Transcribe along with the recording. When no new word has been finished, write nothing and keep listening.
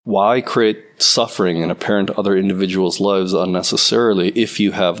why create suffering and apparent other individuals' lives unnecessarily if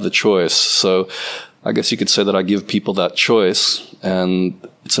you have the choice? So I guess you could say that I give people that choice, and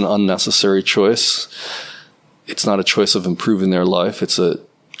it's an unnecessary choice. It's not a choice of improving their life. It's a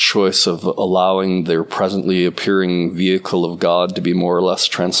choice of allowing their presently appearing vehicle of God to be more or less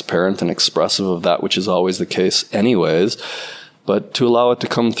transparent and expressive of that which is always the case anyways, but to allow it to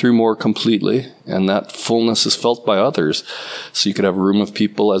come through more completely, and that fullness is felt by others. So you could have a room of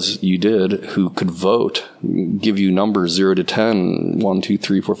people, as you did, who could vote, give you numbers 0 to 10, 1, 2,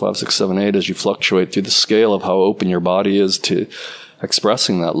 3, 4, 5, 6, 7, 8, as you fluctuate through the scale of how open your body is to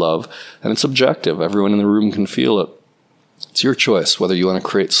expressing that love. And it's objective. Everyone in the room can feel it. It's your choice whether you want to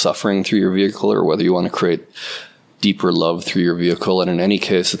create suffering through your vehicle or whether you want to create deeper love through your vehicle. And in any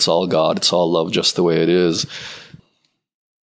case, it's all God. It's all love just the way it is.